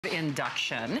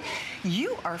Induction.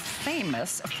 You are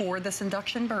famous for this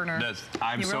induction burner.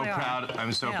 I'm so proud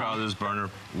of this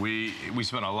burner. We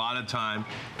spent a lot of time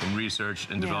in research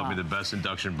and developing the best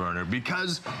induction burner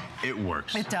because it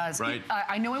works. It does. Right?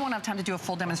 I know we won't have time to do a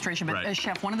full demonstration, but as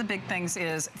Chef, one of the big things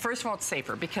is, first of all, it's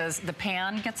safer because the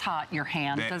pan gets hot, your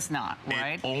hand does not,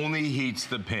 right? It only heats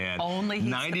the pan. Only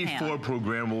heats 94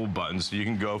 programmable buttons, so you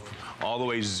can go all the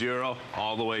way 0,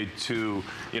 all the way to,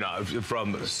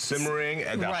 from simmering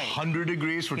at 100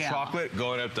 degrees for chocolate,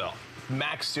 going up to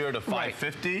max 0 to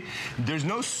 550. There's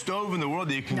no stove in the world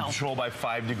that you can control by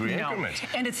 5-degree increments.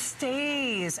 And it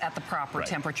stays at the proper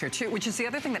temperature too, which is the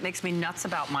other thing that makes me nuts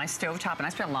about my stovetop, and I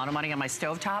spent a lot of money on my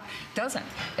stovetop.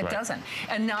 It doesn't.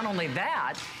 And not only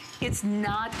that, it's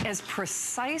not as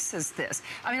precise as this.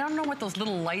 I mean, I don't know what those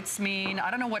little lights mean. I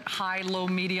don't know what high, low,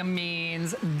 medium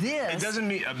means. This... It doesn't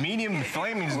mean... A medium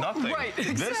flame means nothing. Right,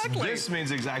 exactly. This means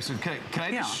exactly... Can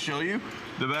I just show you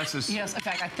the best? Yes, in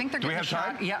fact, I think they're getting a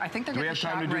shot. Yeah, I think they're getting a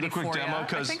shot ready for you. Do we have time to do the quick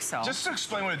demo? I think so. Just to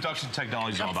explain what induction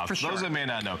technology is all about, for those that may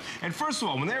not know. And first of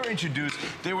all, when they were introduced,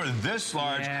 they were this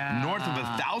large, north of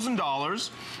 $1,000,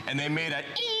 and they made a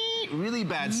really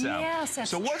bad sound. Yes,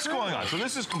 that's so what's going on? So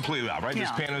this is completely out, right?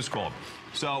 This pan is cold.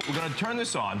 So we're going to turn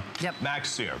this on,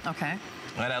 max 0. Okay.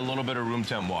 And add a little bit of room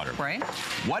temp water. Right.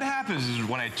 What happens is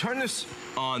when I turn this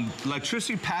on,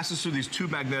 electricity passes through these two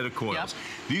magnetic coils.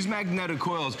 These magnetic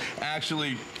coils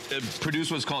actually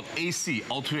produce what's called AC,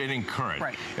 alternating current.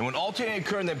 Right. And when alternating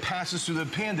current then passes through the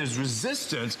pan, there's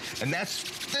resistance, and that's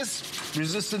this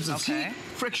resistance is heat,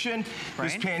 friction.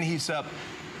 This pan heats up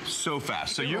so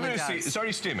fast. So you're going to see, it's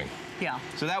already steaming. Yeah.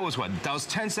 So that was what? That was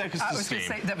 10 seconds to steam. I was going to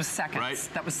say, that was seconds. Right?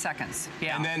 That was seconds.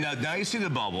 Yeah. And then now you see the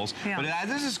bubbles. Yeah. But as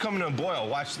this is coming to a boil,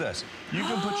 watch this. You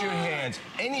can put your hands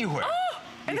anywhere.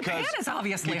 And the pan is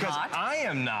obviously hot. Because I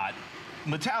am not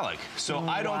metallic, so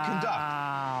I don't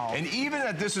conduct. And even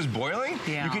that this is boiling,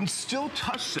 you can still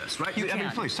touch this, right? I mean,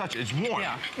 please touch it. It's warm.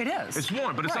 Yeah, it is. It's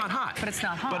warm, but it's not hot. But it's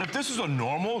not hot. But if this is a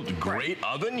normal, great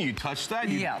oven, you touch that,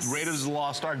 you Raiders of the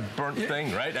Lost Ark burnt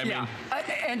thing, right? I mean,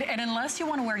 and unless you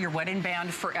want to wear your wedding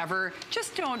band forever,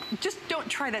 just don't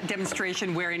try that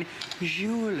demonstration wearing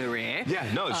jewelry.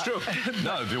 Yeah, no, it's true.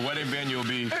 No, if your wedding band, you'll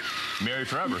be married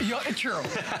forever. True.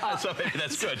 So maybe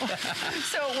that's good.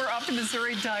 So we're off to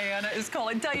Missouri. Diana is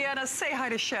calling. Diana, say hi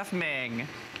to Chef Ming.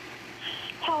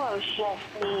 Hello, Chef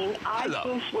Ming. I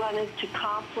just wanted to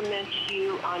compliment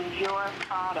you on your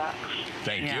products.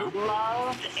 Thank you.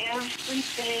 Love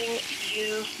everything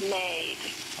you've made.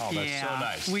 Oh, that's so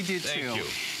nice. We do too. Thank you.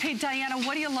 Hey, Diana,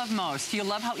 what do you love most? Do you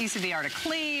love how easy they are to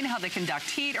clean, how they conduct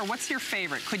heat, or what's your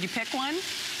favorite? Could you pick one?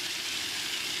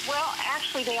 Well,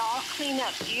 actually, they all clean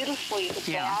up beautifully.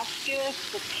 The basket,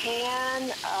 the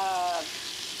pan,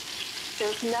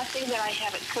 there's nothing that I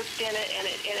haven't cooked in it, and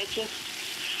it just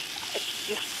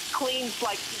cleans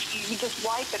like you just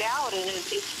wipe it out and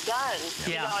it's done.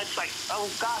 Yeah. You know, it's like, oh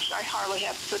gosh, I hardly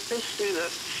have to put this through the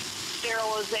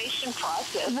sterilization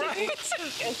process. It's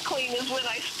as clean as when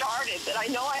I started, but I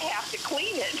know I have to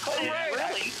clean it. But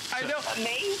it's really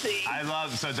amazing. I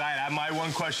love, so Diana, my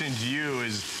one question to you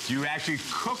is, do you actually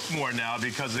cook more now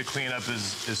because the cleanup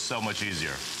is so much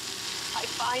easier? I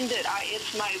find that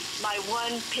it's my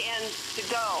one pan to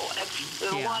go. It's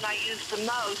the one I use the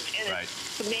most, and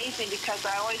it's amazing because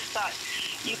I always thought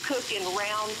you cook in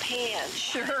round pans.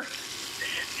 Sure.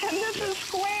 And this is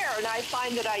square, and I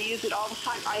find that I use it all the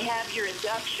time. I have your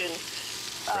induction.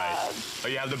 Oh,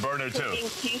 you have the burner too.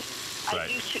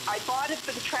 I bought it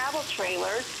for the travel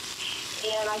trailer,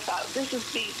 and I thought this would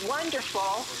be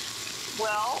wonderful.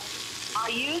 Well, I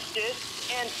used it.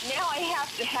 And now I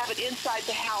have to have it inside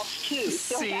the house, too.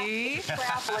 See? So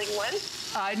that's the traveling one.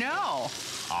 I know.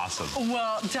 Awesome.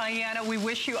 Well, Diana, we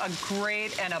wish you a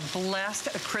great and a blessed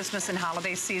Christmas and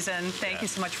holiday season. Thank you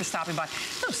so much for stopping by.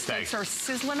 Those steaks are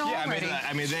sizzling already. Yeah,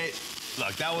 I mean,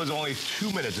 look, that was only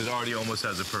 2 minutes. It already almost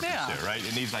has a perfect stir, right?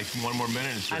 It needs like one more minute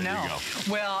and it's ready to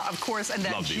go. Well, of course, and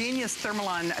that genius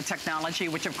Thermalon technology,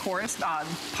 which of course, the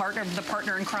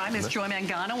partner in crime is Joy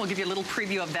Mangano. We'll give you a little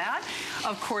preview of that.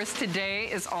 Of course, today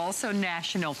is also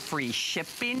National Free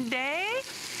Shipping Day.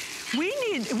 We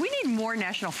need more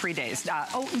National Free Days.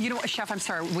 Oh, you know what, Chef, I'm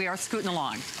sorry, we are scooting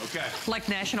along. Okay. Like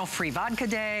National Free Vodka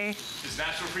Day. Is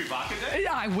National Free Vodka Day?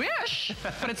 I wish,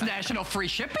 but it's National Free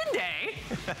Shipping Day.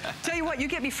 Tell you what, you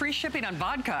get me free shipping on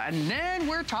vodka, and then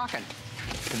we're talking.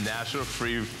 National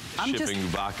Free Shipping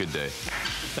Vodka Day.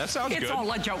 That sounds good. It's all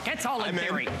a joke. It's all in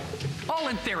theory. All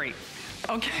in theory.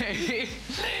 Okay.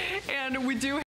 And we do